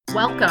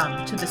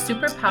Welcome to the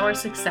Superpower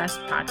Success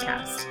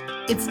Podcast.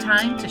 It's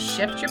time to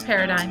shift your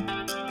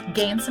paradigm,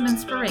 gain some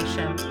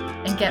inspiration,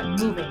 and get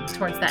moving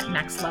towards that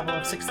next level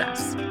of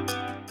success.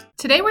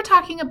 Today we're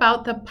talking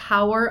about the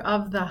power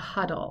of the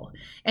huddle,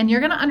 and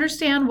you're going to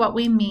understand what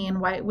we mean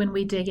when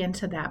we dig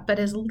into that. But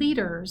as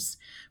leaders,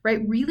 right,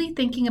 really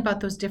thinking about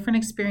those different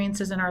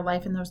experiences in our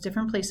life and those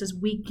different places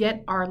we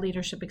get our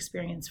leadership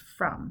experience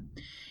from.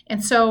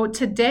 And so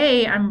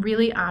today I'm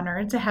really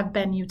honored to have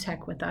Ben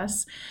Utecht with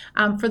us.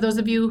 For those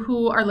of you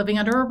who are living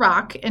under a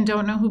rock and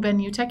don't know who Ben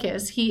Utecht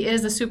is, he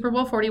is a Super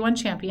Bowl 41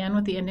 champion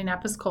with the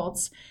Indianapolis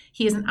Colts.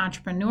 He is an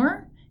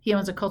entrepreneur. He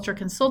owns a culture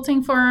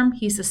consulting firm.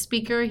 He's a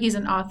speaker. He's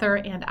an author.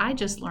 And I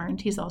just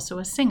learned he's also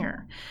a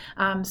singer.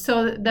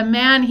 So the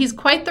man, he's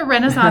quite the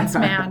Renaissance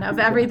man of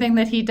everything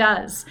that he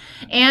does.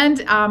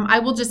 And I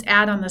will just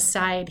add on the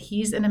side,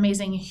 he's an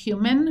amazing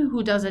human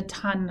who does a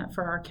ton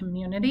for our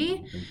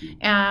community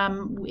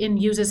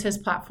and uses his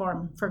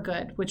platform for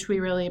good, which we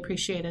really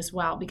appreciate as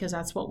well, because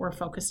that's what we're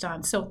focused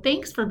on. So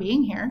thanks for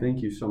being here.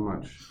 Thank you so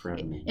much for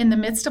having me. In the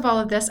midst of all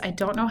of this, I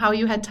don't know how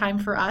you had time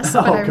for us,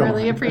 but I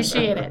really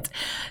appreciate it.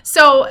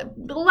 So a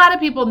lot of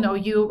people know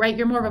you, right?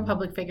 You're more of a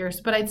public figure,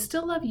 but I'd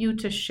still love you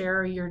to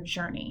share your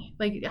journey.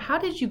 Like, how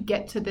did you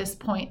get to this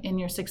point in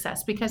your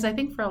success? Because I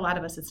think for a lot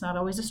of us, it's not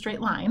always a straight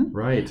line.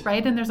 Right.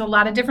 And there's a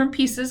lot of different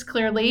pieces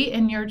clearly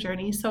in your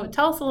journey. So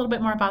tell us a little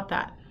bit more about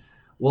that.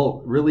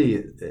 Well,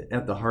 really,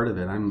 at the heart of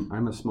it,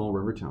 I'm a small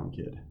Rivertown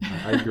kid.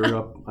 I grew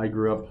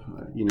up,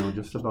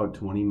 just about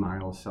 20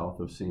 miles south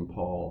of St.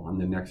 Paul on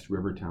the next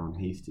Rivertown,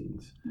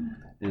 Hastings,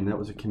 and that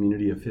was a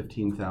community of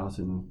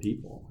 15,000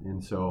 people.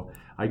 And so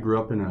I grew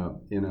up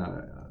in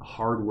a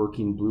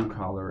hardworking,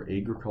 blue-collar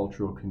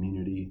agricultural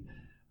community.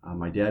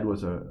 My dad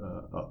was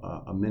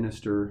a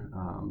minister,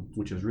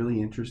 which is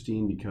really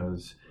interesting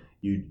because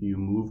you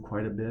move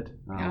quite a bit.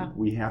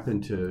 We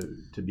happened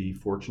to be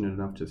fortunate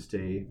enough to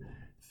stay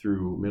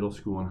through middle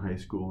school and high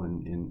school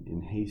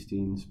in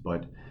Hastings,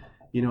 but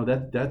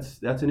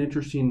that's an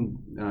interesting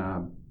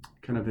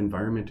kind of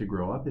environment to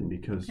grow up in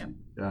because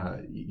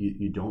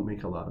you don't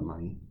make a lot of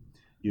money.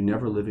 You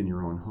never live in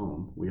your own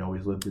home. We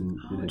always lived in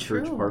a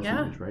church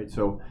parsonage, right?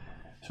 So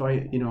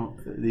I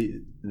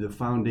the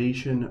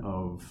foundation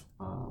of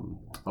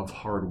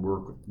hard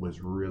work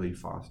was really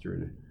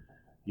fostered,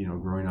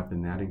 growing up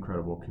in that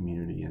incredible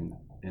community and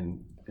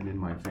in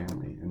my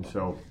family, and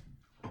so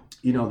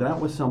that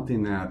was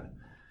something that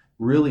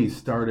really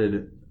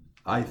started,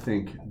 I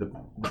think, the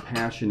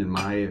passion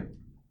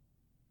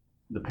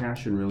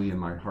really in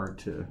my heart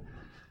to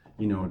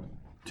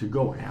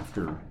go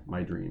after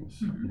my dreams.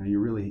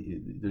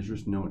 Mm-hmm. There's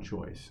just no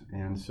choice.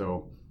 And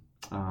so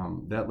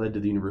that led to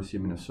the University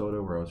of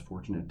Minnesota, where I was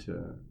fortunate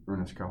to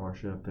earn a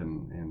scholarship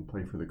and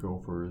play for the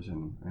Gophers,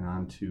 and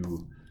on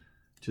to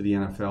the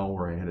NFL,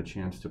 where I had a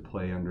chance to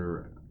play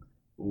under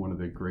one of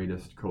the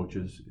greatest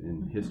coaches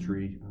in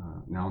history,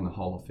 now in the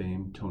Hall of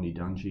Fame, Tony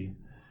Dungy.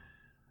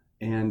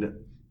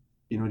 And,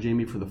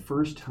 Jamie, for the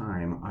first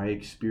time, I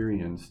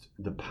experienced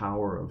the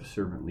power of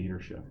servant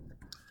leadership,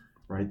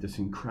 right? This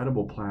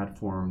incredible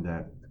platform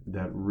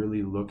that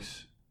really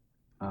looks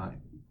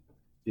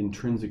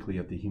intrinsically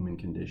at the human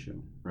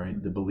condition, right?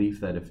 Mm-hmm. The belief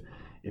that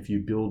if you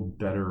build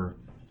better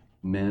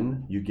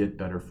men, you get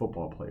better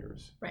football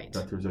players. Right.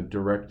 That there's a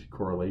direct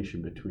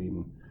correlation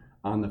between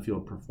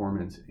on-the-field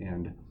performance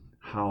and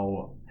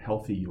how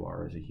healthy you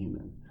are as a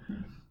human.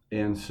 Mm-hmm.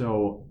 And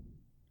so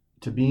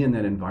to be in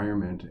that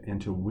environment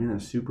and to win a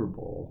Super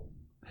Bowl,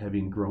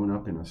 having grown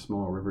up in a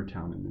small river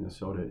town in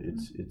Minnesota,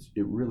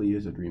 it really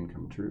is a dream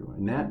come true.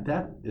 And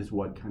that is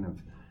what kind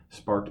of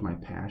sparked my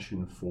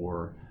passion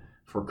for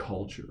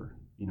culture.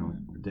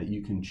 That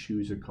you can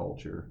choose a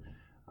culture,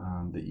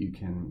 that you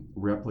can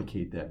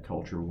replicate that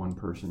culture one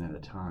person at a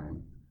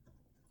time.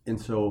 And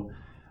so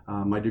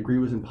my degree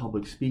was in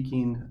public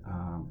speaking.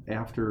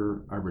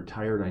 After I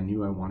retired, I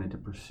knew I wanted to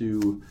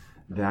pursue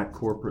that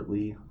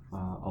corporately,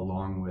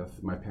 along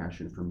with my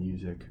passion for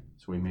music.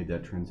 So we made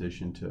that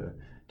transition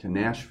to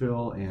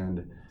Nashville,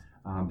 and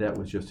that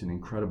was just an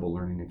incredible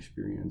learning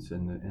experience.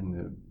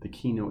 And the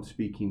keynote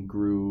speaking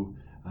grew.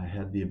 I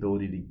had the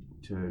ability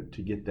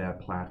to get that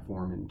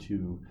platform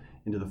into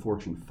the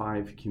Fortune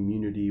 5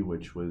 community,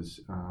 which was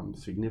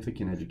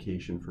significant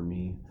education for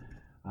me.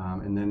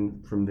 And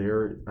then from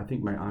there, I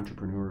think my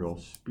entrepreneurial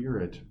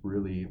spirit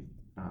really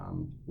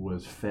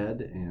was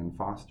fed and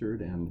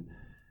fostered and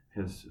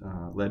has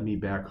led me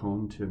back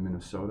home to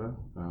Minnesota.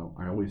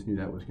 I always knew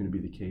that was going to be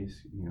the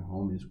case.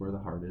 Home is where the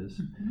heart is.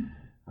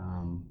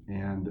 Mm-hmm.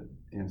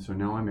 And so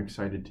now I'm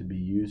excited to be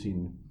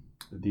using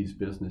these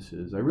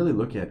businesses. I really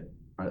look at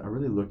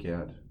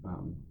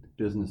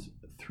business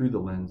through the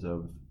lens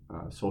of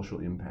social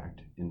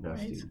impact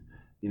investing.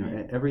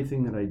 Right.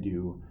 Everything that I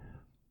do,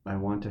 I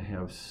want to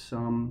have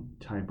some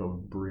type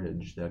of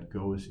bridge that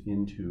goes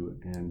into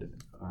and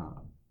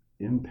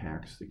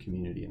impacts the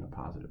community in a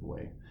positive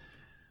way.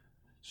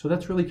 So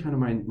that's really kind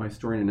of my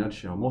story in a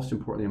nutshell. Most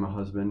importantly, I'm a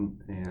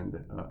husband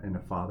and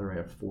a father. I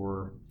have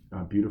 4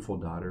 beautiful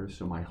daughters,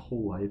 so my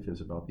whole life is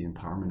about the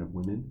empowerment of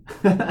women.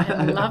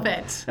 I love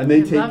it. And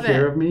they take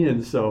care of me,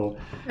 and so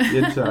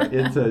it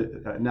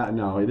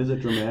is a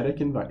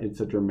dramatic it's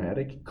a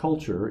dramatic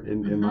culture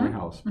in my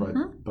house,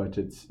 but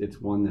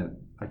it's one that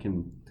I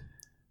can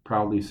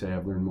proudly say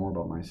I've learned more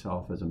about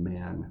myself as a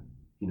man,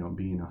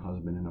 being a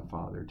husband and a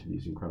father to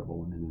these incredible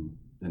women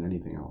than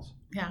anything else.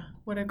 Yeah,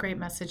 what a great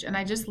message. And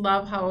I just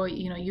love how,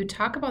 you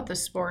talk about the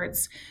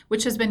sports,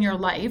 which has been your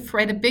life,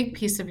 right? A big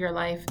piece of your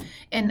life.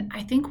 And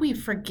I think we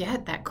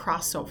forget that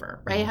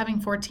crossover, right?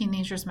 Having 4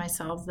 teenagers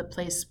myself that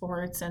play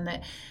sports, and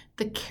that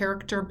the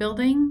character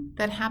building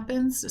that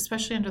happens,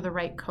 especially under the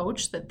right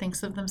coach that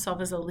thinks of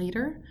themselves as a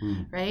leader,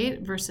 right?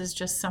 Versus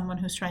just someone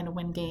who's trying to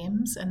win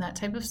games and that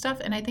type of stuff.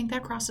 And I think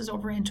that crosses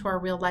over into our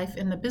real life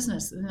in the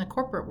business, in the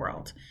corporate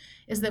world,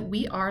 is that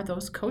we are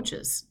those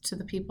coaches to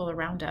the people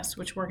around us,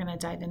 which we're going to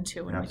dive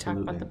into when we talk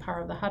about the power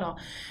of the huddle.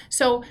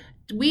 So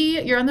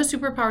you're on the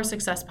Superpower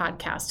Success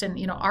podcast, and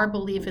our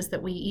belief is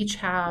that we each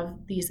have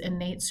these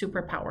innate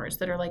superpowers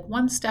that are like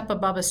one step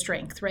above a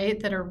strength, right?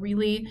 That are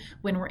really,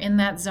 when we're in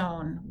that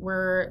zone,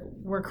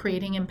 we're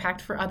creating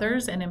impact for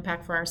others and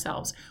impact for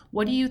ourselves.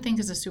 What do you think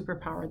is a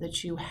superpower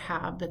that you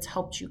have that's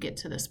helped you get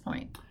to this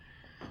point?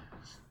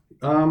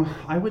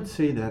 I would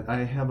say that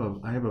I have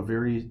a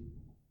very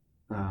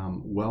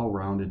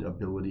well-rounded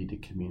ability to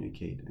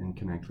communicate and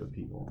connect with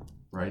people,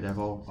 right? As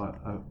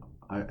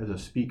a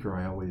speaker,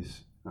 I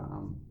always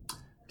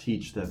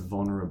teach that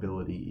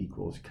vulnerability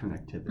equals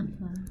connectivity.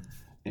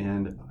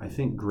 And I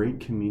think great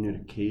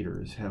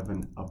communicators have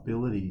an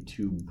ability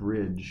to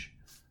bridge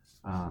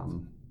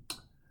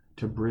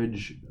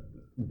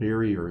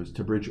barriers,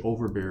 to bridge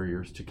over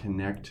barriers, to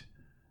connect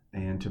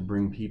and to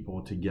bring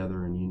people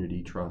together in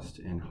unity, trust,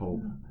 and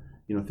hope.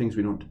 Things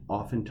we don't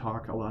often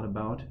talk a lot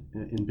about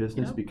in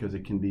business because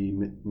it can be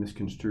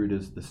misconstrued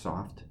as the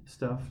soft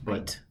stuff,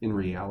 but in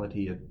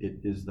reality,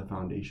 it is the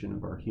foundation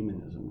of our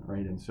humanism,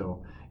 right? And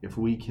so if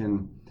we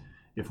can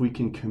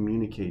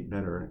communicate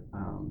better,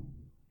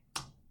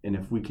 and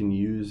if we can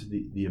use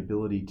the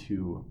ability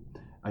to,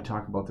 I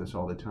talk about this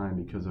all the time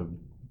because of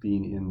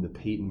being in the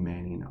Peyton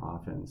Manning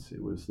offense.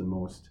 It was the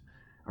most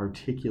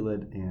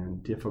articulate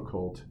and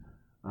difficult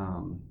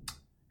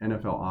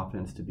NFL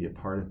offense to be a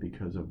part of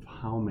because of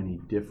how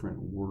many different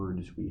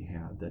words we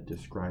had that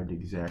described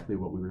exactly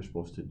what we were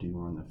supposed to do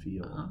on the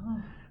field,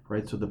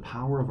 right? So the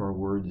power of our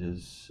words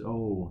is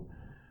so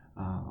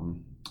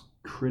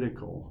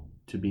critical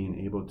to being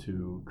able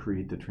to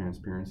create the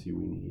transparency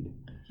we need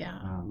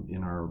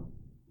in our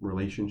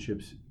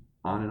relationships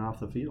on and off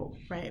the field.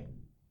 Right.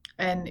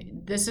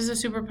 And this is a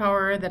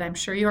superpower that I'm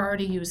sure you're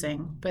already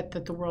using, but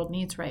that the world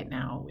needs right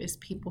now is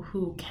people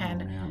who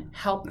can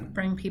help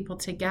bring people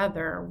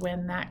together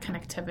when that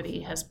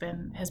connectivity has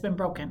been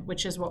broken,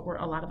 which is what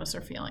a lot of us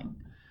are feeling.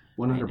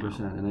 100%.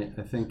 Right, and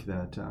I think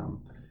that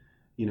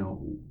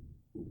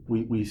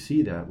we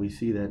see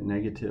that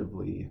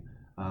negatively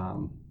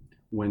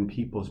when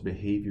people's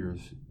behaviors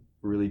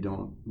really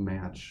don't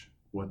match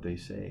what they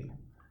say.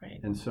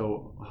 Right. And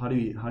so how do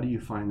you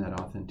find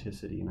that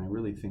authenticity? And I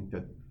really think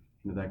that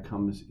that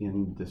comes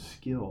in the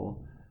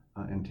skill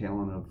and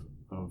talent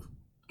of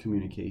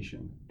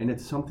communication, and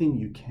it's something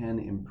you can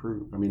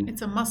improve. I mean,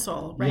 it's a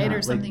muscle, right?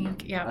 Or something.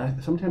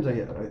 Sometimes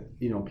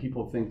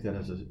people think that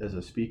as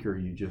a speaker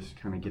you just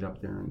kind of get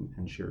up there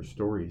and share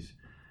stories,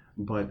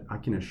 but I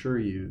can assure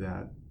you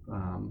that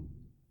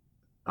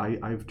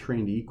I've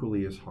trained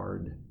equally as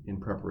hard in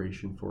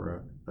preparation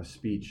for a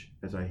speech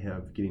as I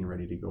have getting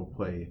ready to go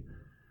play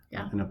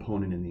an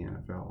opponent in the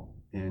NFL,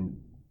 and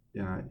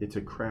it's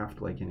a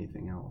craft like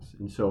anything else.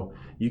 And so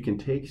you can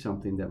take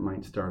something that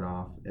might start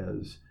off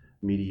as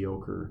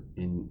mediocre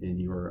in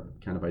your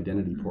kind of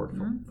identity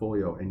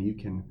portfolio, and you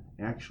can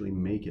actually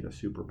make it a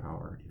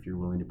superpower if you're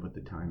willing to put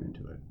the time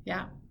into it.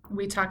 Yeah.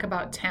 We talk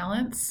about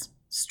talents,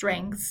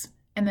 strengths,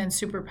 and then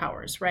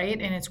superpowers, right?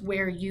 And it's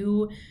where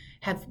you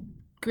have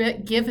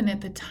given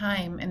it the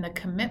time and the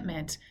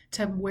commitment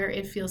to where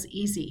it feels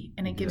easy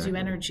and it gives you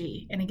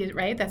energy and it gives,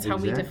 right? That's how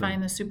we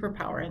define the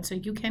superpower. And so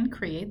you can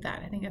create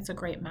that. I think that's a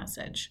great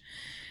message.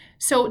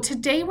 So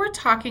today we're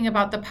talking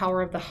about the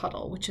power of the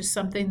huddle, which is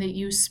something that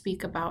you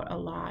speak about a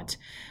lot.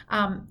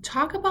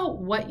 Talk about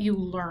what you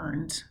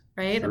learned,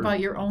 right? About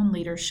your own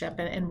leadership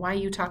and why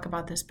you talk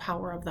about this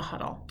power of the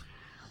huddle.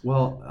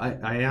 Well,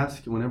 I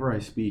ask, whenever I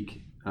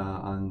speak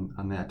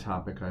on that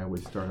topic, I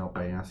always start out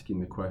by asking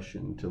the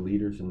question to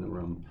leaders in the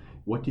room: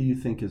 what do you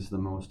think is the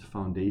most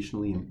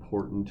foundationally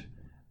important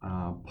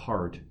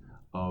part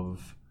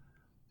of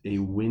a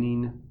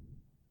winning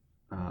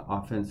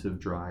offensive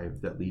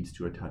drive that leads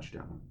to a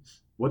touchdown?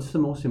 What's the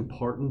most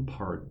important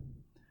part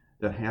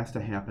that has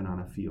to happen on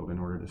a field in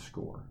order to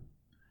score?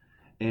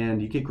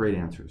 And you get great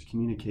answers: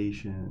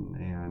 communication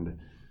and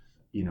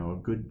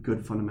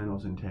good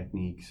fundamentals and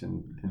techniques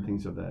and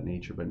things of that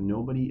nature. But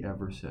nobody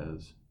ever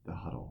says the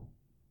huddle.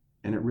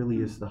 And it really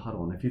is the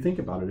huddle. And if you think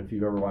about it, if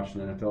you've ever watched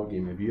an NFL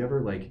game, have you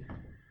ever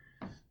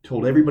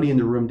told everybody in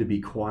the room to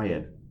be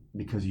quiet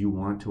because you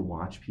want to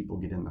watch people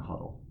get in the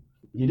huddle?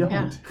 You don't.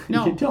 Yeah.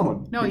 No. You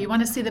don't. No, you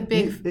want to see the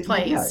big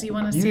plays. Yeah. You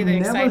want to see the You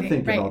exciting. never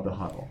think right. about the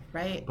huddle.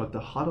 Right. But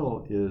the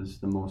huddle is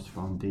the most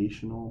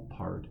foundational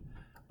part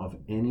of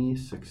any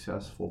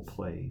successful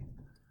play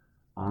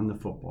on the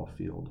football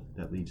field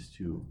that leads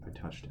to a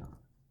touchdown.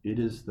 It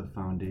is the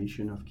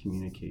foundation of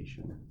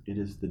communication. It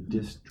is the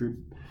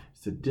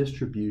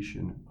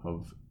distribution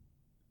of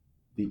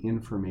the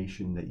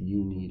information that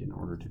you need in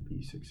order to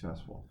be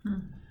successful.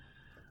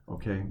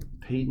 Okay,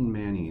 Peyton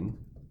Manning,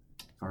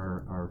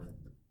 our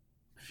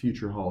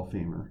future Hall of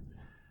Famer,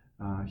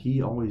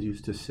 he always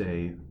used to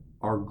say,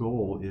 our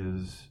goal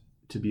is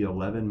to be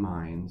 11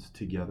 minds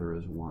together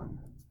as one.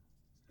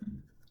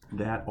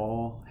 That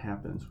all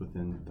happens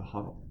within the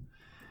huddle.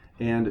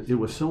 And it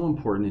was so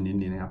important in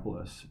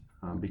Indianapolis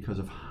because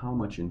of how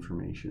much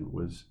information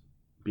was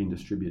being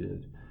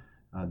distributed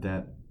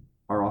that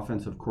our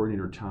offensive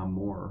coordinator, Tom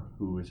Moore,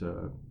 who is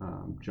a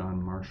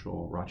John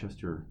Marshall,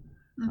 Rochester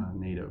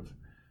native,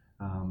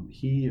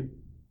 he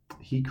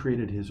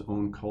created his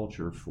own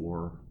culture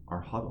for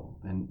our huddle.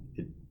 And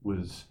it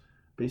was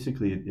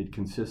basically, it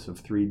consists of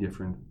 3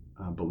 different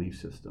belief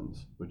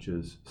systems, which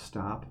is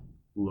stop,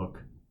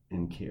 look,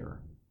 and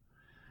care.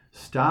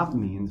 Stop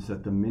means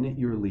that the minute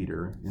your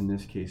leader, in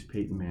this case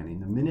Peyton Manning,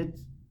 the minute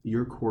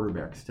your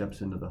quarterback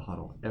steps into the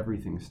huddle,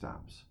 everything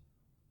stops.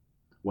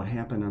 What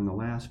happened on the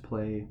last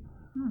play,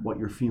 what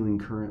you're feeling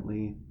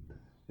currently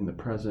in the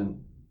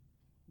present,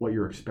 what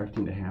you're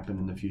expecting to happen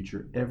in the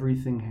future,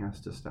 everything has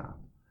to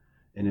stop.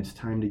 And it's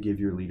time to give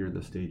your leader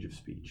the stage of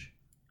speech.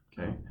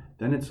 Okay?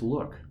 Then it's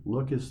look.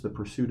 Look is the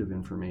pursuit of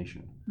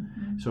information.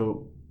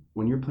 So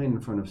when you're playing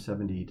in front of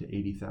 70 to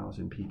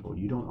 80,000 people,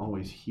 you don't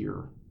always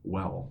hear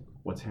well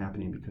what's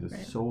happening because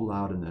it's so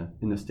loud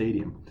in the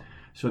stadium.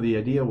 So the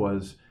idea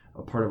was,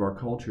 a part of our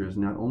culture is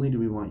not only do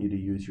we want you to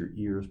use your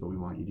ears, but we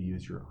want you to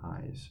use your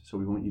eyes. So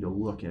we want you to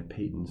look at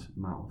Peyton's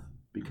mouth,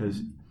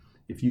 because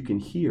if you can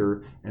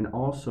hear and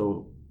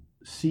also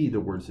see the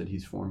words that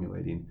he's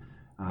formulating,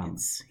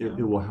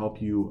 it will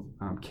help you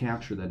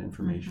capture that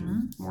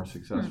information more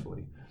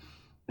successfully.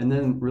 And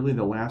then really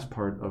the last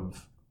part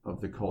of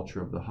the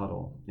culture of the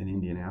huddle in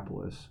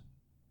Indianapolis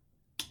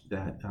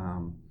that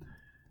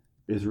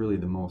is really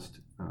the most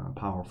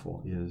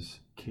powerful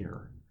is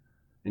care.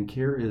 And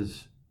care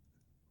is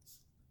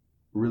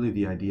really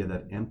the idea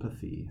that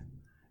empathy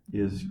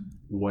is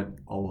what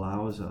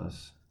allows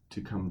us to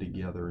come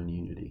together in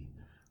unity,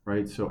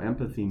 right? So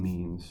empathy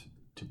means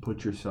to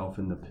put yourself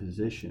in the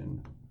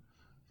position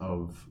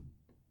of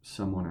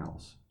someone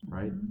else,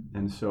 right?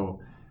 And so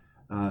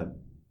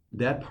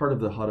that part of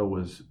the huddle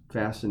was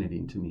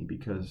fascinating to me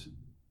because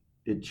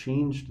it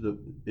changed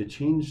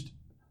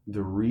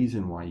the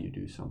reason why you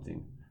do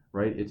something,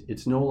 right?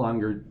 It's no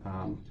longer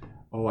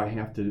I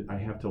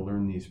have to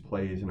learn these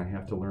plays and I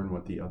have to learn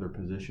what the other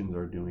positions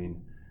are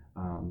doing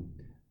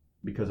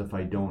because if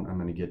I don't, I'm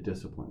going to get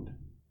disciplined.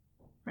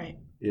 Right.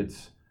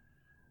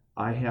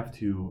 I have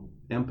to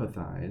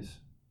empathize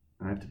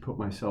and I have to put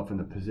myself in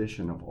the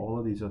position of all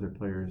of these other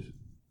players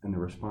and the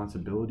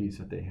responsibilities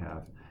that they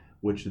have,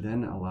 which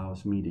then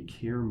allows me to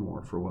care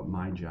more for what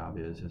my job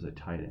is as a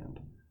tight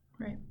end.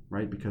 Right.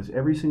 Right? Because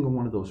every single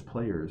one of those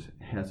players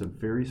has a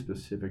very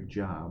specific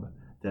job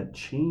that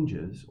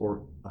changes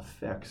or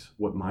affects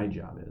what my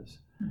job is.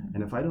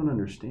 And if I don't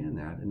understand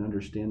that and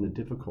understand the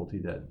difficulty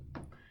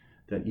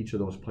that each of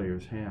those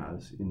players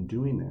has in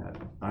doing that,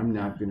 I'm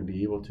not going to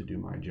be able to do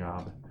my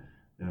job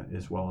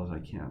as well as I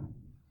can.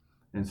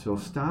 And so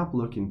Stop,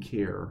 Look, and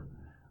Care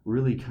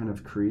really kind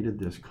of created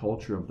this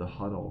culture of the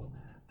huddle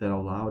that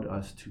allowed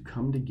us to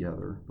come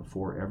together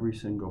before every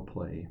single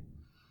play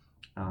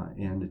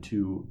and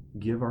to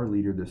give our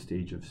leader the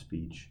stage of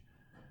speech,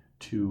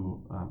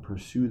 to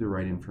pursue the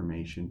right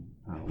information,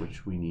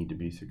 which we need to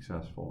be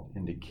successful,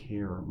 and to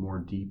care more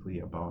deeply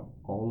about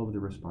all of the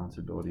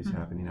responsibilities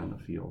happening on the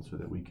field so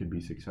that we could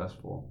be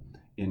successful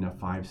in a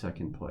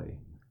 5-second play.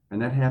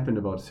 And that happened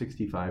about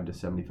 65 to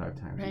 75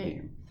 times a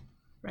game.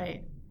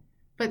 Right.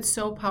 But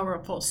so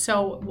powerful.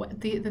 So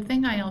the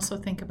thing I also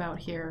think about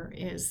here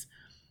is,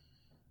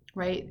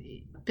 right,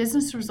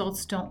 business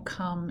results don't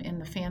come in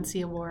the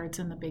fancy awards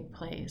and the big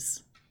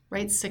plays,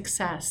 right?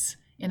 Success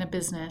in a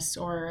business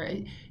or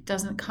it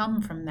doesn't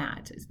come from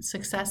that.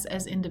 Success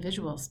as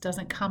individuals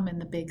doesn't come in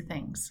the big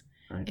things.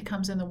 Right. It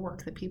comes in the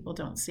work that people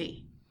don't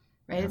see,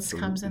 right? Absolutely.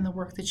 It comes in the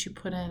work that you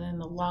put in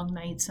and the long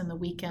nights and the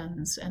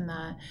weekends and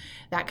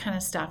that kind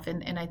of stuff.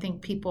 And I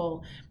think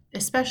people,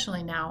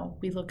 especially now,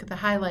 we look at the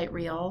highlight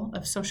reel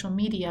of social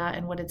media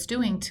and what it's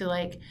doing to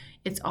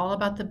it's all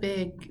about the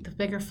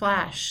bigger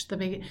flash,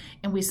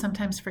 and we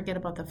sometimes forget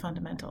about the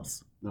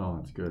fundamentals. Oh,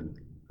 that's good.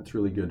 That's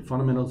really good.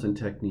 Fundamentals and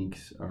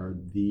techniques are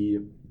the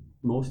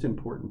most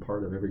important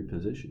part of every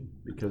position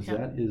because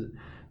that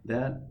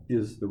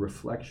is the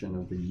reflection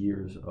of the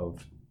years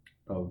of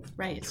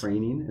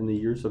training and the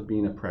years of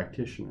being a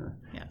practitioner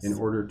in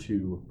order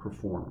to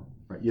perform.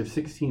 Right? You have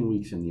 16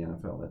 weeks in the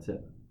NFL. That's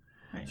it.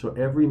 Right. So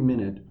every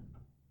minute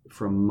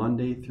from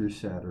Monday through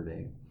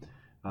Saturday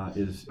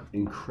is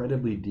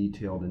incredibly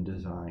detailed and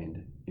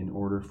designed in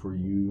order for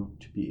you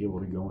to be able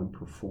to go and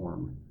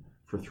perform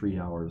for 3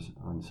 hours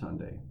on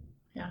Sunday.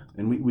 Yeah.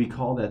 And we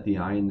call that the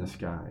eye in the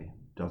sky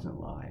doesn't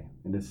lie.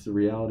 And it's the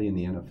reality in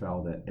the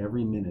NFL that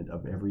every minute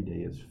of every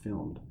day is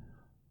filmed.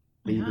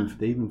 They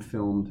even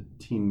filmed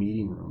team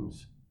meeting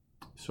rooms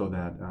so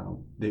that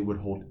they would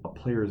hold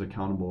players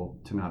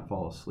accountable to not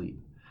fall asleep.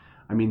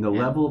 I mean, the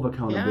level of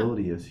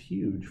accountability is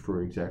huge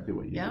for exactly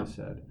what you just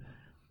said.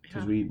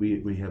 Because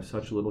we have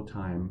such little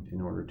time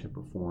in order to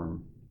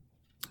perform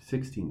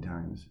 16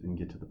 times and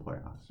get to the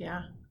playoffs.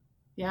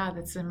 Yeah,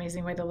 that's an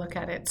amazing way to look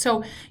at it.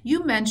 So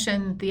you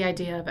mentioned the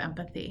idea of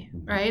empathy,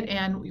 right?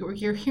 And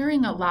you're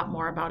hearing a lot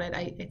more about it.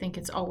 I think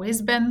it's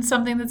always been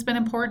something that's been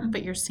important,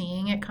 but you're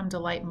seeing it come to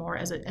light more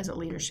as a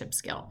leadership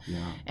skill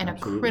and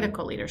absolutely. A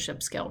critical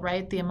leadership skill,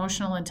 right? The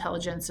emotional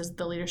intelligence is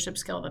the leadership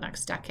skill of the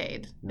next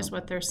decade, is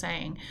what they're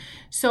saying.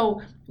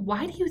 So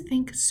why do you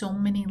think so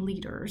many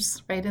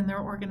leaders, right, in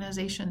their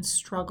organizations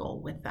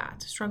struggle with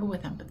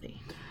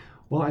empathy?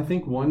 Well, I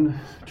think one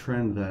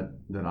trend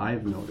that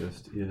I've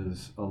noticed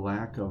is a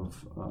lack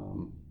of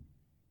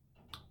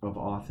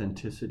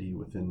authenticity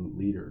within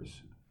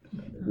leaders.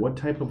 What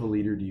type of a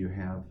leader do you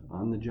have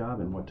on the job,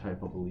 and what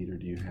type of a leader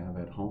do you have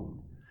at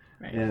home?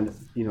 Right. And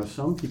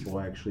some people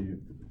actually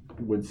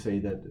would say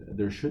that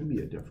there should be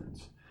a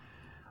difference.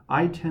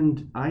 I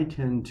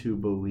tend to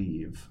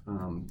believe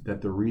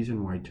that the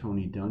reason why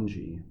Tony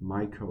Dungy,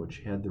 my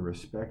coach, had the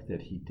respect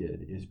that he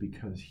did is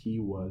because he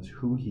was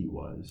who he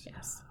was.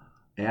 Yes.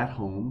 At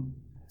home,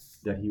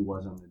 that he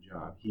was on the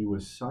job. He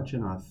was such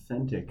an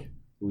authentic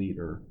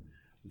leader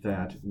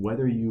that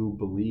whether you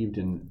believed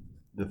in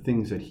the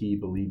things that he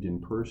believed in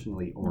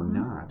personally or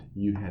not,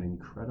 you had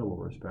incredible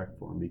respect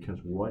for him, because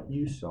what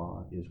you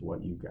saw is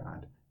what you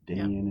got day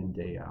in and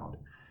day out.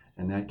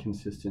 And that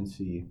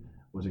consistency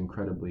was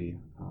incredibly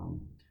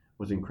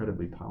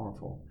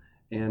powerful.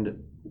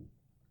 And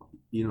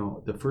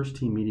the first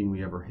team meeting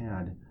we ever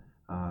had,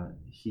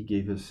 he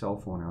gave his cell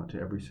phone out to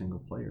every single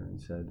player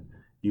and said,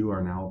 "You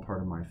are now a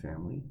part of my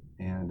family,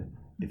 and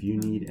if you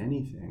need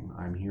anything,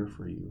 I'm here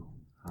for you,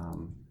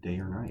 day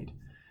or night."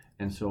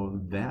 And so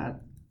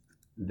that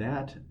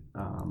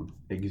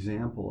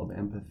example of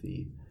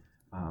empathy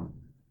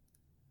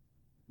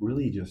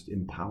really just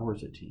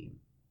empowers a team,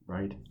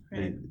 right?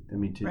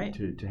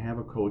 To have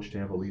a coach, to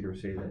have a leader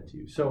say that to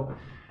you. So,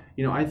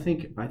 I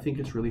think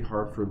it's really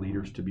hard for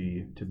leaders to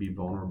be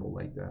vulnerable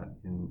like that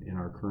in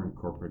our current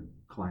corporate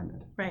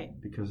climate, right?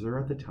 Because they're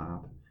at the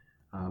top,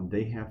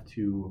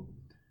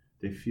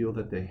 they feel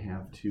that they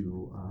have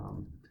to,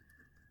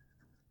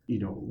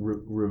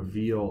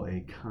 reveal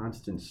a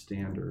constant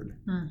standard.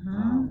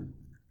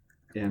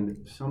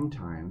 And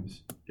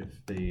sometimes,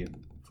 if they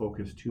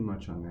focus too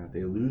much on that,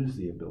 they lose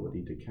the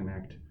ability to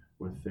connect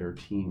with their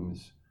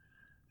teams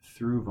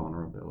through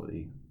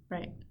vulnerability,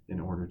 right, in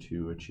order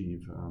to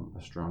achieve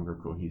a stronger,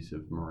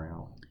 cohesive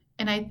morale.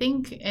 And I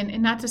think,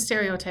 and not to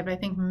stereotype, but I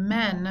think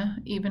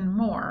men even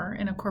more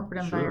in a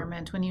corporate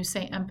environment, when you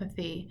say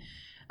empathy,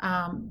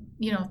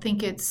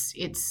 think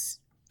it's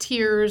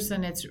tears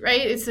and it's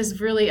this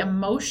really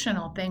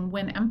emotional thing,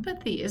 when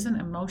empathy isn't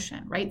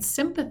emotion, right?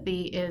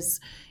 Sympathy is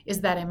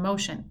that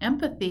emotion.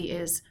 Empathy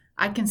is,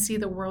 I can see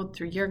the world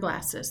through your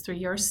glasses, through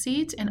your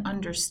seat, and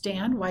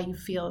understand why you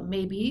feel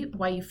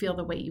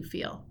the way you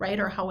feel, right?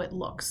 Or how it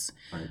looks,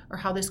 right, or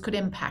how this could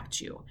impact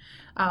you.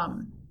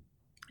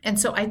 And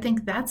so I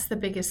think that's the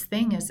biggest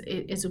thing is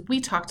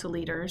we talk to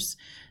leaders,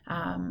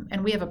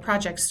 and we have a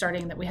project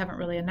starting that we haven't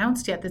really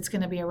announced yet that's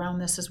going to be around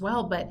this as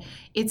well. But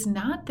it's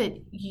not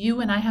that you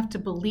and I have to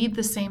believe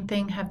the same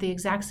thing, have the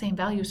exact same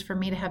values for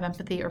me to have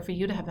empathy or for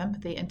you to have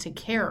empathy and to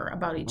care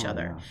about each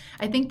other. Yeah.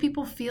 I think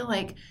people feel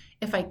like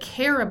if I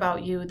care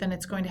about you, then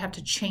it's going to have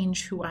to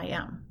change who I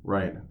am.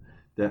 Right.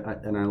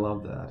 And I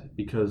love that,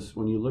 because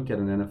when you look at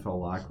an NFL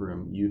locker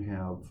room, you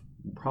have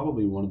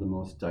probably one of the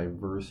most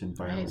diverse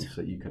environments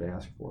that you could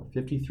ask for.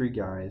 53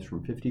 guys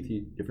from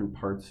 53 different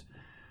parts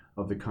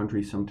of the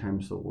country,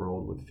 sometimes the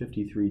world, with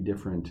 53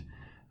 different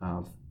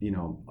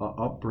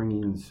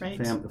upbringings,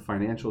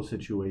 financial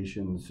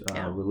situations,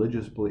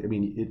 religious belief. I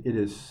mean, it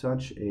is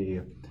such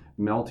a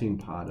melting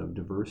pot of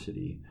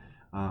diversity.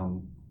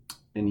 And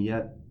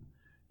yet,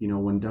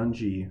 when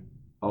Dungy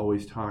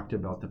always talked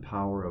about the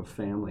power of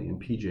family, and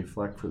PJ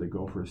Fleck for the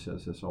Gophers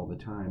says this all the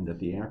time, that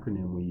the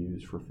acronym we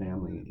use for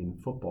family in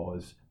football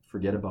is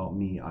 "Forget about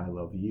me, I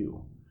love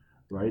you,"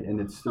 right?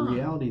 And it's the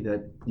reality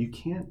that you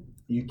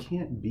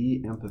can't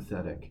be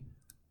empathetic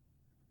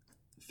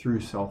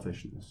through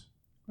selfishness,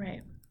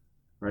 right?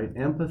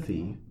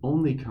 Empathy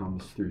only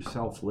comes through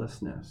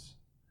selflessness.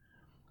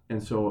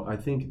 And so I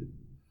think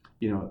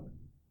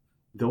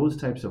those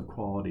types of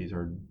qualities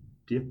are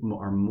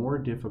more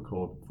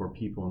difficult for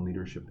people in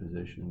leadership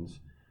positions,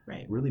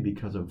 right? Really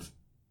because of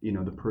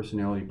the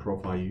personality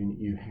profile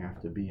you have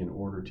to be in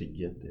order to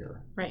get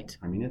there, right?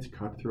 I mean, it's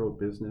cutthroat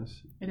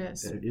business. It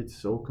is. It's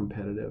so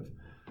competitive,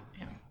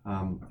 yeah.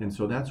 And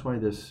so that's why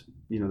this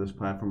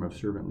platform of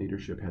servant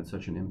leadership had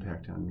such an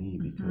impact on me,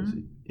 because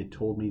it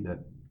told me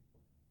that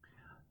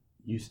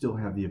you still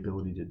have the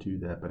ability to do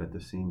that, but at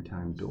the same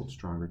time build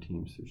stronger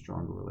teams through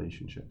stronger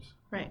relationships.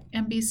 Right.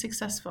 And be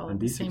successful And at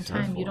be the same time.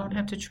 successful You don't at it.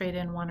 have to trade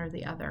in one or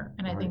the other.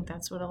 And I think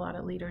that's what a lot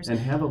of leaders. And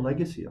have a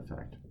legacy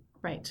effect.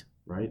 Right.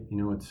 Right. You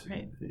know, it's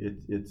Right.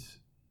 it's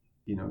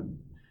you know,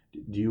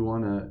 do you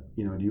want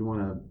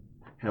to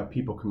have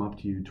people come up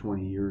to you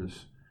 20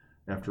 years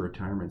after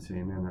retirement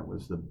saying, man, that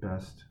was the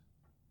best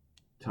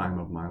time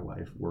of my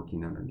life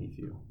working underneath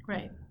you?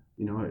 Right.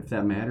 You know, if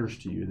that matters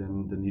to you,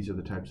 then these are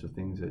the types of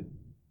things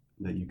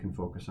that you can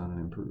focus on and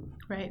improve.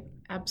 Right.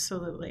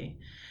 Absolutely.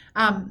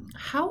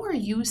 How are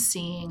you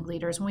seeing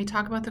leaders when we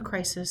talk about the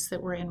crisis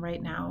that we're in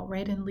right now,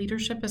 right? And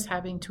leadership is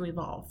having to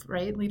evolve,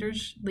 right?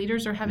 Leaders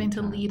are having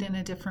to lead in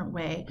a different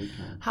way.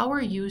 How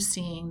are you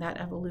seeing that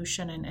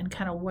evolution and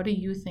kind of what do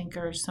you think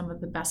are some of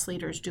the best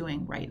leaders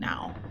doing right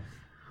now?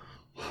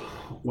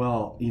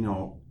 Well, you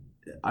know,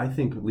 I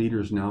think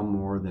leaders now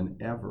more than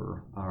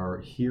ever are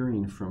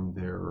hearing from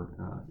their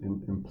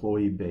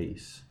employee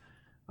base,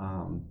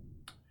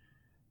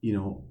 you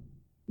know,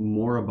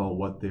 more about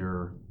what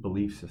their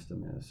belief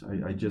system is.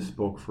 I just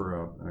spoke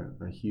for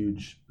a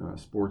huge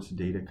sports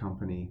data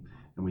company,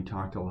 and we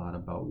talked a lot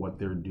about what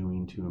they're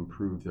doing to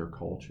improve their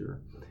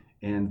culture.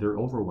 And they're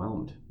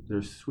overwhelmed.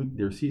 Their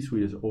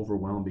C-suite is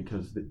overwhelmed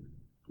because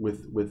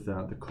with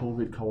the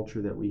COVID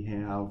culture that we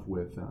have,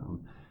 with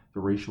the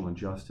racial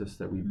injustice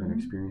that we've been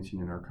experiencing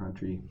in our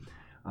country,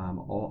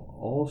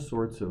 all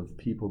sorts of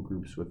people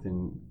groups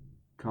within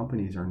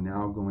companies are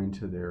now going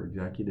to their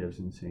executives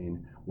and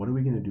saying, what are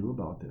we going to do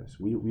about this?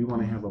 We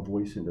want to have a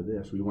voice into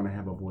this. We want to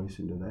have a voice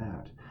into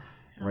that,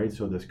 right?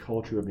 So this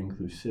culture of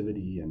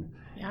inclusivity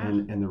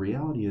and the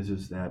reality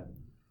is that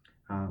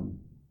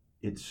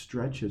it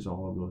stretches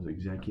all of those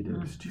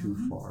executives too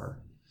far,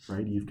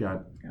 right? You've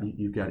got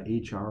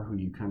HR, who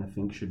you kind of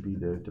think should be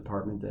the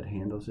department that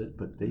handles it,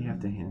 but they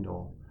have to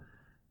handle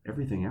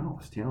everything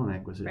else, talent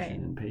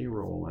acquisition and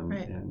payroll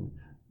and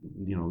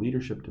you know,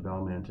 leadership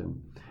development.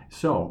 And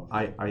so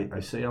I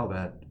say all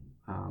that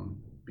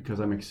because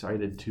I'm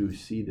excited to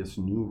see this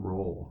new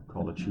role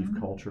called a chief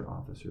culture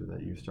officer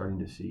that you're starting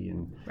to see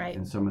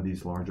in some of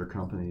these larger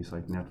companies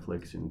like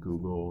Netflix and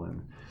Google,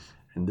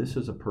 and this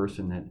is a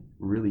person that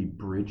really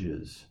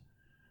bridges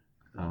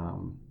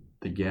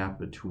the gap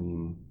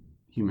between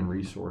human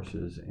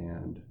resources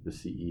and the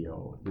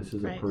CEO. This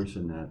is a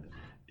person that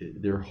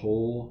their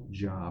whole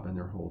job and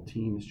their whole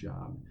team's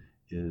job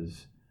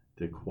is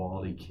the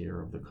quality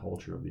care of the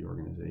culture of the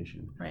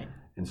organization. Right.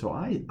 And so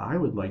I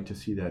would like to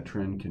see that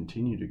trend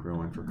continue to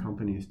grow, and for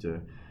companies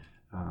to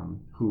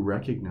who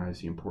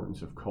recognize the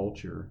importance of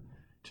culture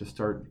to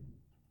start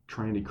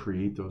trying to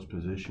create those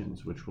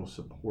positions which will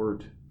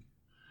support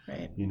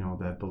you know,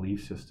 that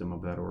belief system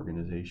of that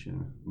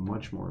organization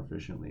much more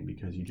efficiently,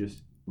 because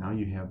now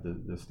you have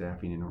the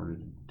staffing in order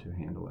to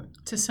handle it.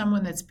 To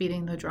someone that's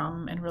beating the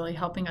drum and really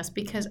helping us,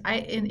 because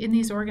in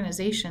these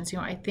organizations, you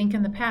know, I think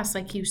in the past,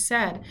 like you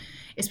said,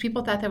 is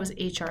people thought that was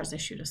HR's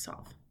issue to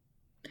solve,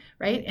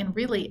 right? And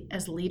really,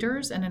 as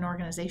leaders in an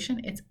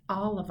organization, it's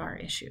all of our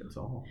issue. It's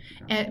all.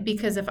 And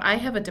because if I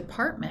have a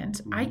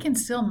department, I can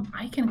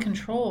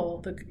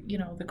control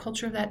the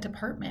culture of that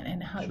department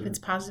and how, if it's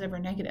positive or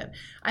negative.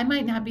 I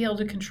might not be able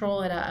to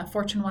control at a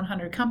Fortune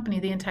 100 company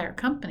the entire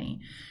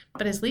company.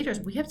 But as leaders,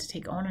 we have to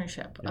take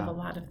ownership of a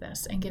lot of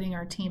this and getting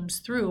our teams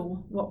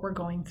through what we're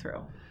going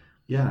through.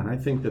 Yeah, and I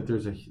think that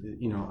there's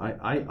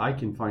I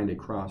can find a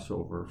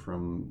crossover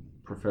from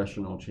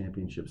professional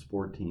championship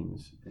sport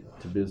teams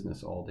to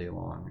business all day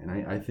long. And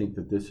I think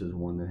that this is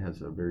one that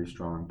has a very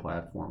strong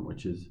platform,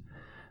 which is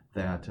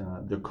that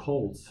the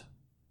Colts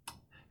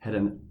had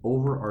an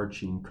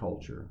overarching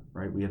culture,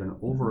 right? We had an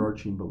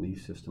overarching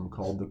belief system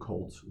called the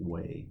Colts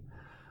Way.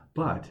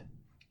 But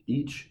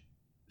each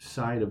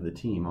side of the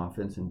team,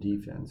 offense and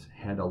defense,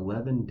 had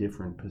 11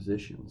 different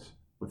positions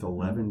with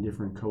 11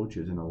 different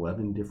coaches in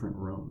 11 different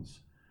rooms.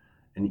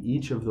 And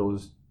each of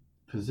those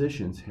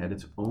positions had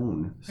its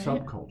own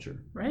subculture.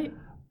 Right.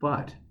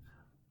 But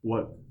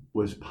what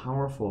was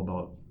powerful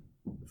about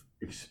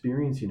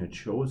experiencing a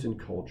chosen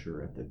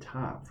culture at the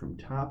top, from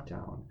top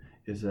down,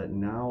 is that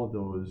now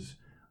those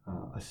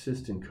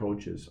assistant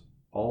coaches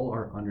all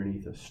are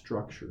underneath a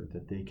structure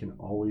that they can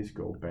always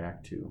go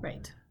back to.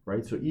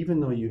 Right. So even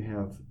though you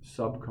have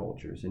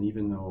subcultures, and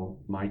even though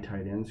my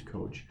tight ends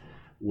coach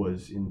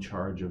was in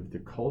charge of the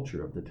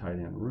culture of the tight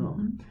end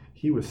room,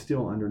 he was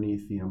still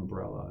underneath the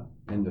umbrella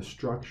and the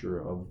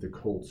structure of the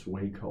Colts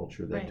Way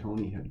culture that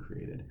Tony had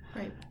created.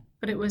 Right.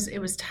 But it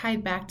was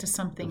tied back to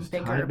something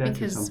bigger. Tied back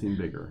to something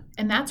bigger.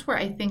 And that's where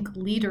I think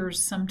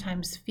leaders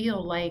sometimes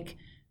feel like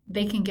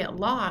they can get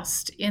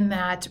lost in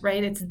that,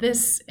 right? It's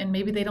this, and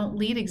maybe they don't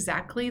lead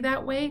exactly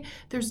that way.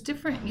 There's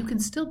different, you can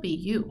still be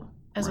you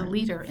as a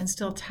leader and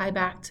still tie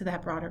back to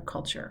that broader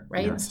culture,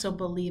 right? And still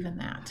believe in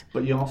that.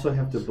 But you also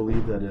have to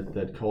believe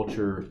that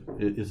culture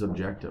is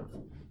objective.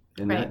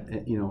 And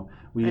that, you know,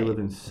 we live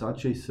in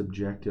such a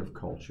subjective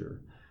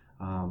culture,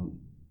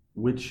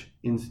 which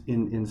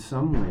in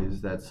some ways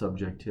that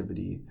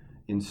subjectivity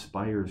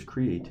inspires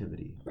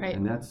creativity.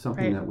 And that's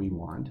something that we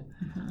want.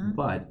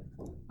 But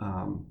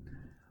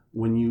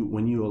when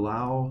you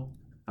allow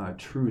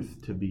truth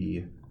to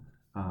be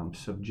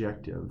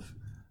subjective,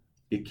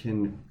 it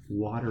can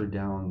water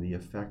down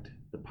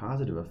the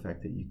positive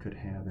effect that you could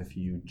have if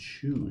you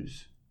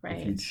choose. Right.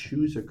 If you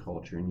choose a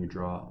culture and you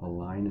draw a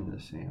line in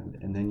the sand,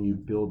 and then you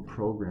build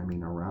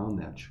programming around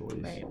that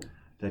choice, right.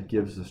 that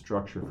gives the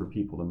structure for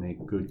people to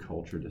make good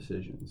culture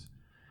decisions.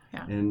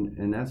 Yeah.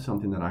 And that's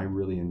something that I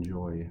really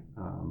enjoy,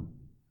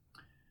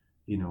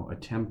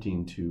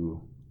 attempting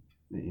to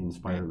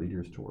inspire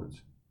leaders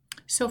towards.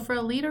 So for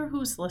a leader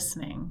who's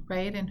listening,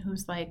 right, and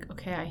who's like,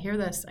 okay, I hear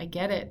this, I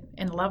get it,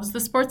 and loves the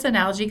sports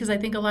analogy, because I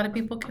think a lot of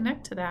people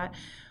connect to that,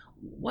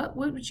 what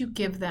would you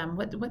give them?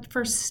 What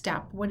first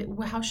step?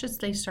 How should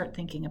they start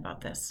thinking about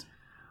this?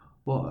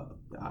 Well,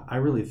 I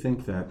really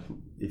think that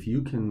if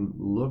you can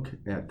look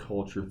at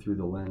culture through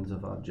the lens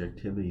of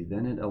objectivity,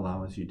 then it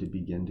allows you to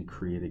begin to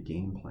create a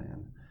game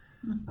plan.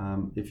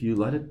 Mm-hmm. If you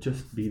let it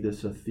just be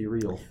this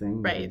ethereal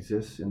thing that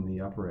exists in the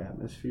upper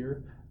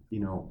atmosphere,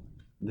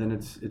 then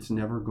it's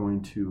never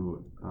going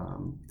to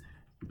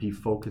be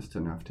focused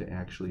enough to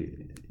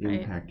actually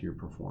impact your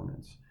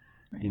performance.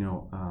 Right.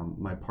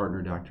 My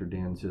partner, Dr.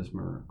 Dan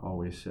Zismer,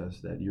 always says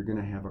that you're going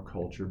to have a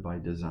culture by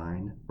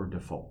design or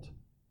default.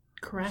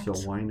 Correct. So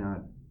why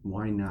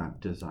not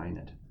design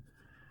it?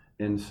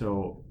 And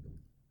so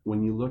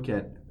when you look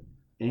at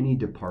any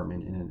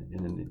department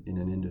in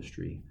an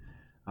industry,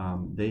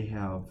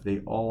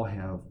 they all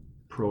have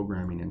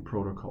programming and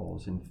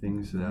protocols and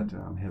things that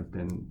have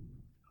been,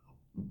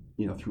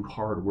 through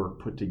hard work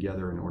put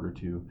together in order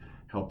to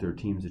help their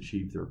teams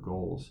achieve their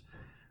goals.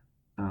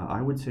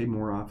 I would say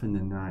more often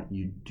than not,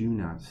 you do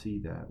not see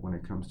that when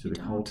it comes to the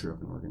culture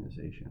of an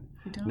organization.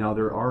 Now,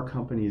 there are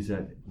companies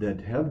that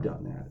have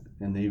done that,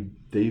 and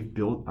they've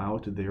built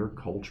out their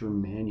culture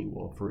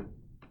manual for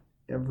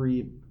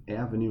every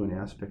avenue and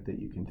aspect that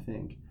you can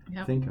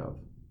think of,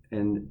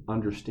 and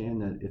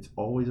understand that it's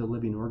always a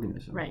living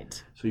organism.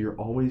 Right. So you're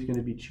always going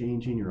to be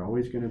changing, you're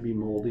always going to be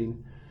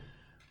molding,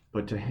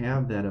 but to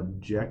have that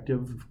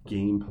objective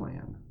game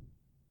plan,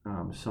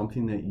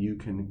 something that you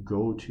can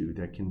go to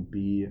that can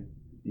be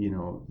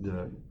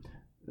that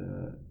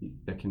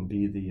can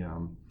be the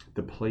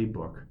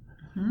playbook,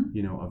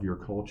 of your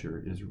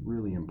culture, is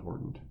really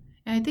important.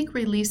 And I think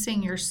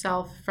releasing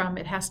yourself from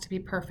it has to be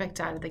perfect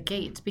out of the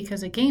gate,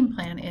 because a game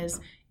plan is,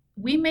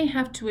 we may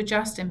have to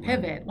adjust and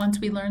pivot once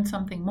we learn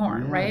something more,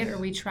 right? Or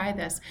we try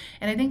this.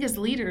 And I think as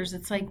leaders,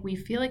 it's like we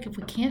feel like if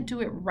we can't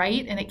do it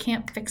right and it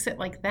can't fix it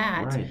like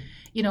that,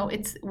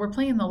 we're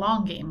playing the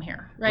long game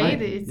here,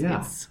 right? It's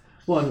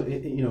Well,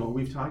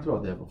 we've talked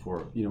about that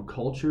before.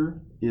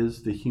 Culture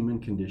is the human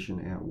condition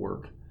at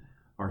work.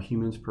 Are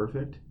humans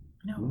perfect?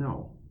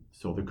 No.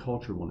 So the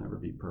culture will never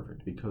be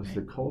perfect, because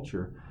the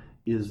culture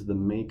is the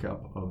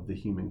makeup of the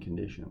human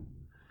condition.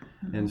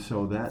 Mm-hmm. And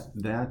so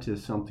that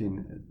is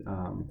something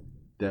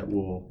that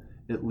will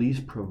at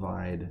least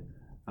provide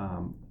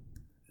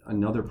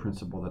another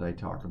principle that I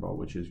talk about,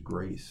 which is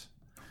grace.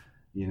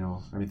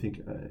 I think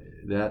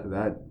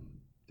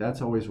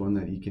that's always one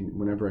that you can,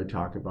 whenever I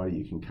talk about it,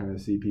 you can kind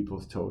of see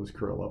people's toes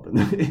curl up in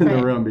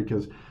the room,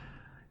 because,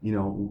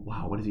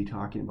 wow, what is he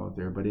talking about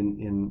there? But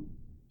in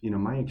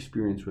my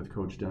experience with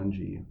Coach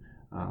Dungy,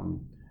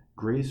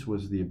 grace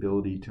was the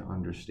ability to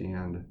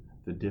understand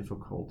the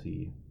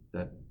difficulty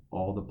that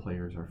all the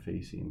players are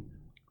facing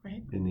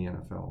in the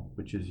NFL,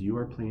 which is you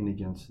are playing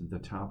against the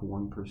top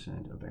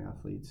 1% of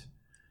athletes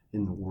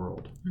in the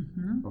world.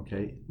 Mm-hmm.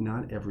 Okay,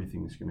 not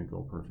everything's going to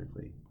go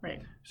perfectly.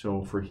 Right.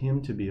 So for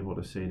him to be able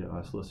to say to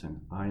us,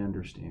 listen, I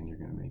understand you're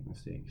going to make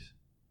mistakes.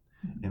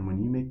 Mm-hmm. And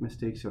when you make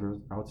mistakes that are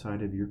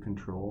outside of your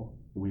control,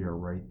 we are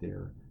right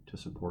there to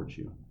support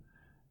you.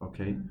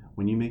 Okay? Mm-hmm.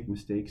 When you make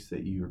mistakes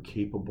that you're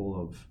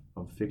capable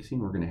of fixing,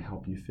 we're going to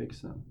help you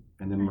fix them.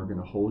 And then we're going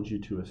to hold you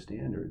to a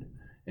standard.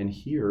 And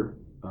here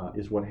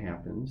is what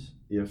happens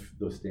if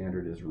the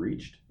standard is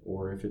reached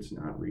or if it's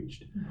not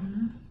reached.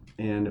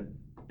 Mm-hmm.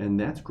 And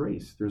that's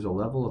grace. There's a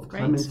level of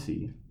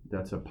clemency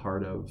that's a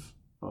part of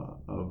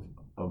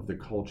the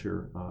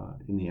culture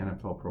in the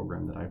NFL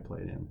program that I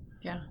played in.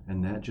 Yeah.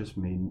 And that just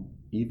made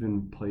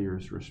even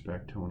players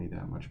respect Tony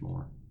that much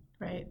more.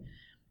 Right.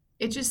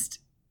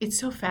 It's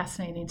so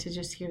fascinating to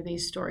just hear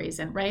these stories,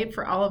 and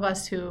for all of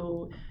us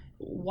who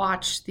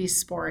watch these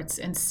sports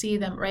and see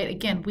them,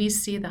 again, we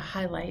see the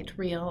highlight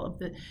reel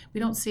we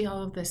don't see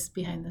all of this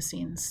behind the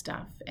scenes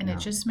stuff. And it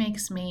just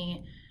makes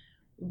me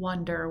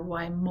wonder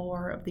why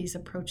more of these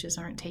approaches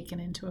aren't taken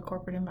into a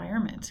corporate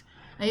environment.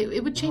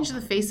 It would change the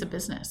face of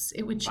business.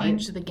 It would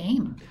change the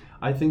game.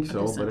 I think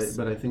so,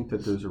 but I think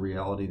that there's a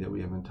reality that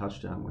we haven't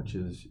touched on, which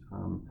is,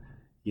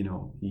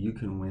 you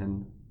can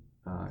win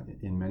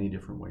in many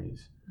different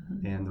ways.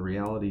 Mm-hmm. And the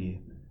reality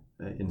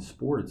in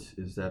sports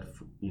is that,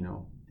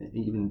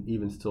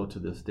 even still to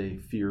this day,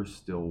 fear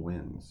still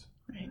wins.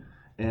 Right.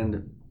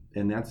 And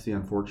that's the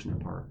unfortunate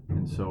part.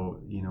 And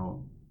so,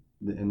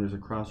 and there's a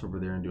crossover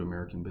there into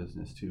American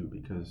business too,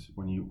 because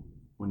when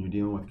you're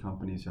dealing with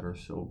companies that are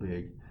so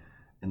big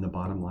and the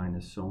bottom line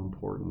is so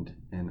important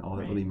and all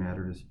that really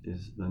matters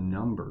is the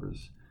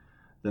numbers,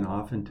 then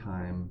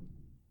oftentimes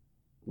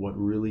what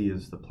really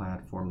is the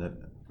platform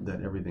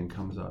that everything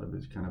comes out of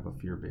is kind of a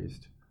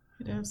fear-based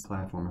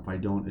platform. If I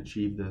don't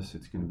achieve this,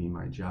 it's going to be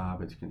my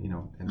job. It's going,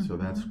 and so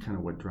that's kind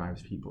of what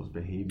drives people's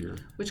behavior,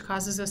 which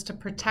causes us to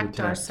protect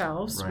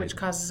ourselves, right. Which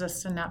causes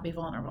us to not be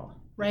vulnerable.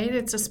 Right?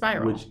 It's a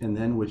spiral.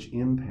 Which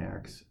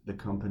impacts the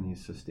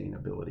company's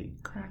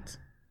sustainability. Correct.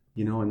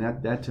 And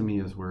that to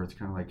me is where it's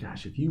kind of like,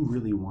 gosh, if you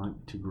really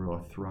want to grow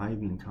a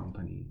thriving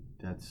company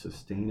that's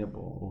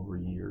sustainable over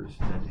years,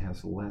 that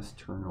has less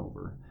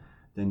turnover,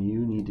 then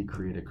you need to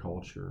create a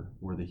culture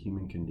where the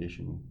human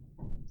condition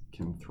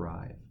can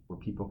thrive, where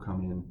people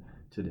come in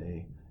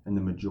today, and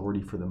the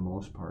majority, for the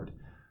most part,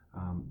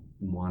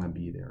 want to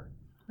be there.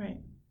 Right.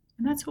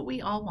 And that's what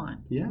we all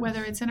want, yes.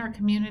 Whether it's in our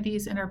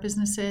communities, in our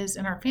businesses,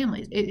 in our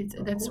families.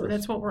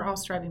 That's what we're all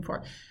striving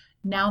for,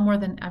 now more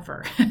than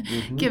ever,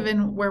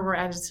 given where we're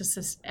at as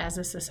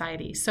a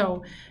society.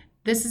 So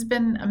this has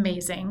been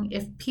amazing.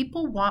 If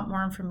people want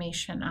more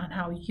information on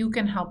how you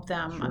can help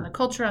them, sure. On the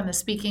culture, on the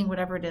speaking,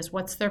 whatever it is,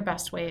 what's their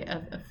best way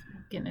of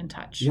getting in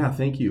touch? Yeah,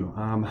 thank you.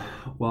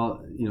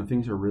 Well,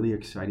 things are really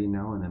exciting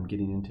now, and I'm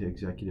getting into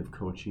executive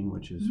coaching,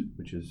 which is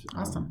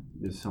awesome.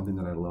 Is something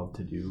that I love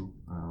to do.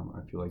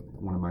 I feel like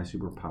one of my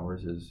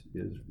superpowers is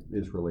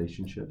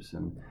relationships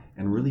and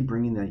really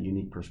bringing that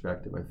unique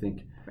perspective. I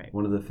think right.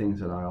 One of the things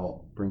that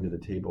I'll bring to the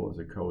table as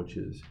a coach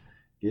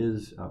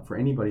is for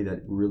anybody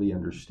that really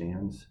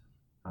understands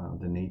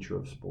the nature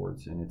of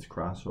sports and its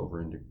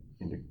crossover into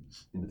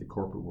the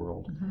corporate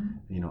world.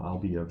 I'll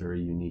be a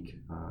very unique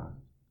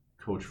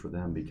coach for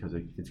them, because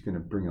it's going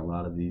to bring a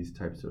lot of these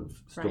types of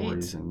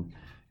stories right.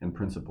 and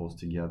principles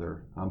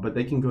together. But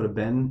they can go to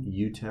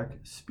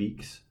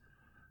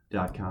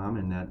benutechspeaks.com,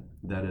 and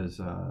that is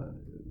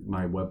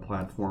my web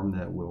platform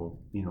that will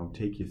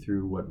take you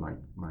through what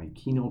my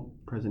keynote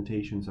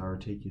presentations are,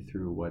 take you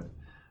through what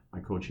my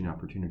coaching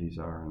opportunities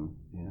are,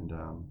 and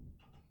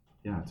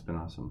yeah, it's been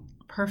awesome.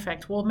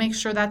 Perfect. We'll make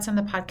sure that's in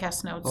the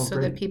podcast notes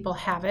so that people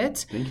have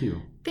it. Thank you.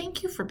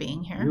 Thank you for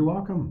being here. You're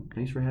welcome.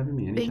 Thanks for having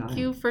me anytime. Thank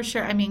you for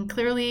sure. I mean,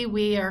 clearly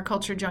we are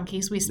culture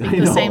junkies. We speak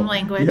the same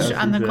language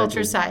on the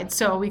culture side.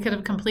 So we could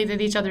have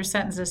completed each other's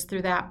sentences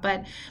through that.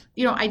 But,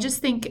 I just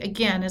think,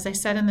 again, as I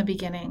said in the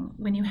beginning,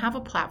 when you have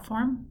a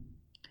platform,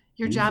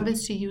 your job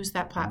is to use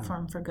that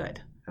platform for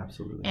good.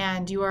 Absolutely.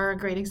 And you are a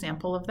great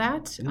example of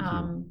that,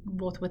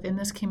 both within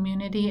this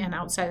community and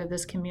outside of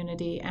this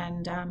community.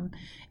 And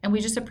we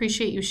just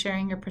appreciate you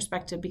sharing your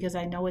perspective, because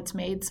I know it's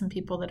made some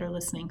people that are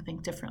listening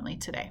think differently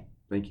today.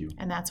 Thank you.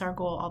 And that's our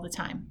goal all the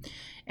time.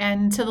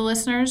 And to the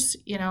listeners,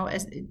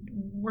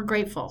 we're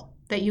grateful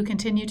that you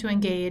continue to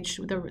engage.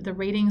 The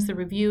ratings, the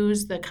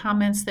reviews, the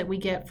comments that we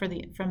get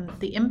from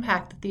the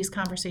impact that these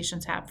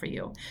conversations have for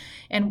you.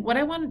 And what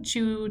I want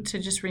you to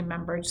just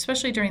remember,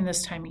 especially during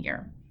this time of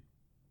year,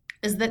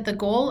 is that the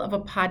goal of a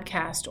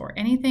podcast or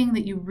anything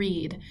that you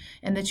read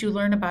and that you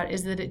learn about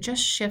is that it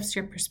just shifts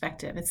your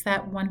perspective. It's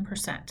that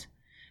 1%,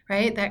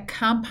 right? That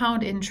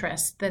compound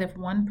interest, that if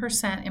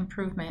 1%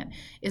 improvement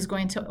is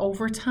going to,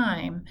 over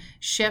time,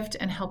 shift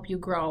and help you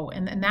grow.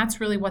 And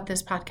that's really what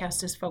this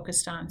podcast is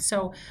focused on.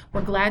 So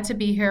we're glad to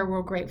be here.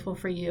 We're grateful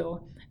for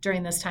you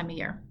during this time of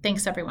year.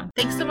 Thanks, everyone.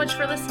 Thanks so much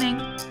for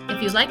listening.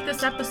 If you like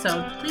this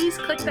episode, please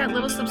click that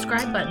little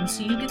subscribe button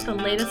so you get the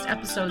latest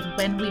episodes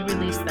when we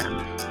release them.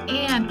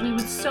 And we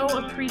would so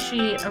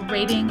appreciate a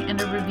rating and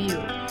a review.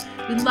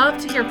 We'd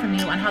love to hear from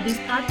you on how these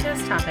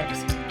podcast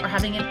topics are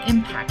having an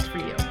impact for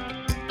you.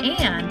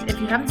 And if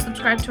you haven't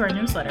subscribed to our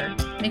newsletter,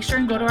 make sure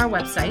and go to our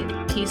website,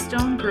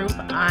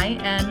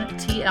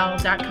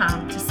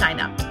 KeystoneGroupINTL.com, to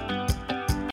sign up.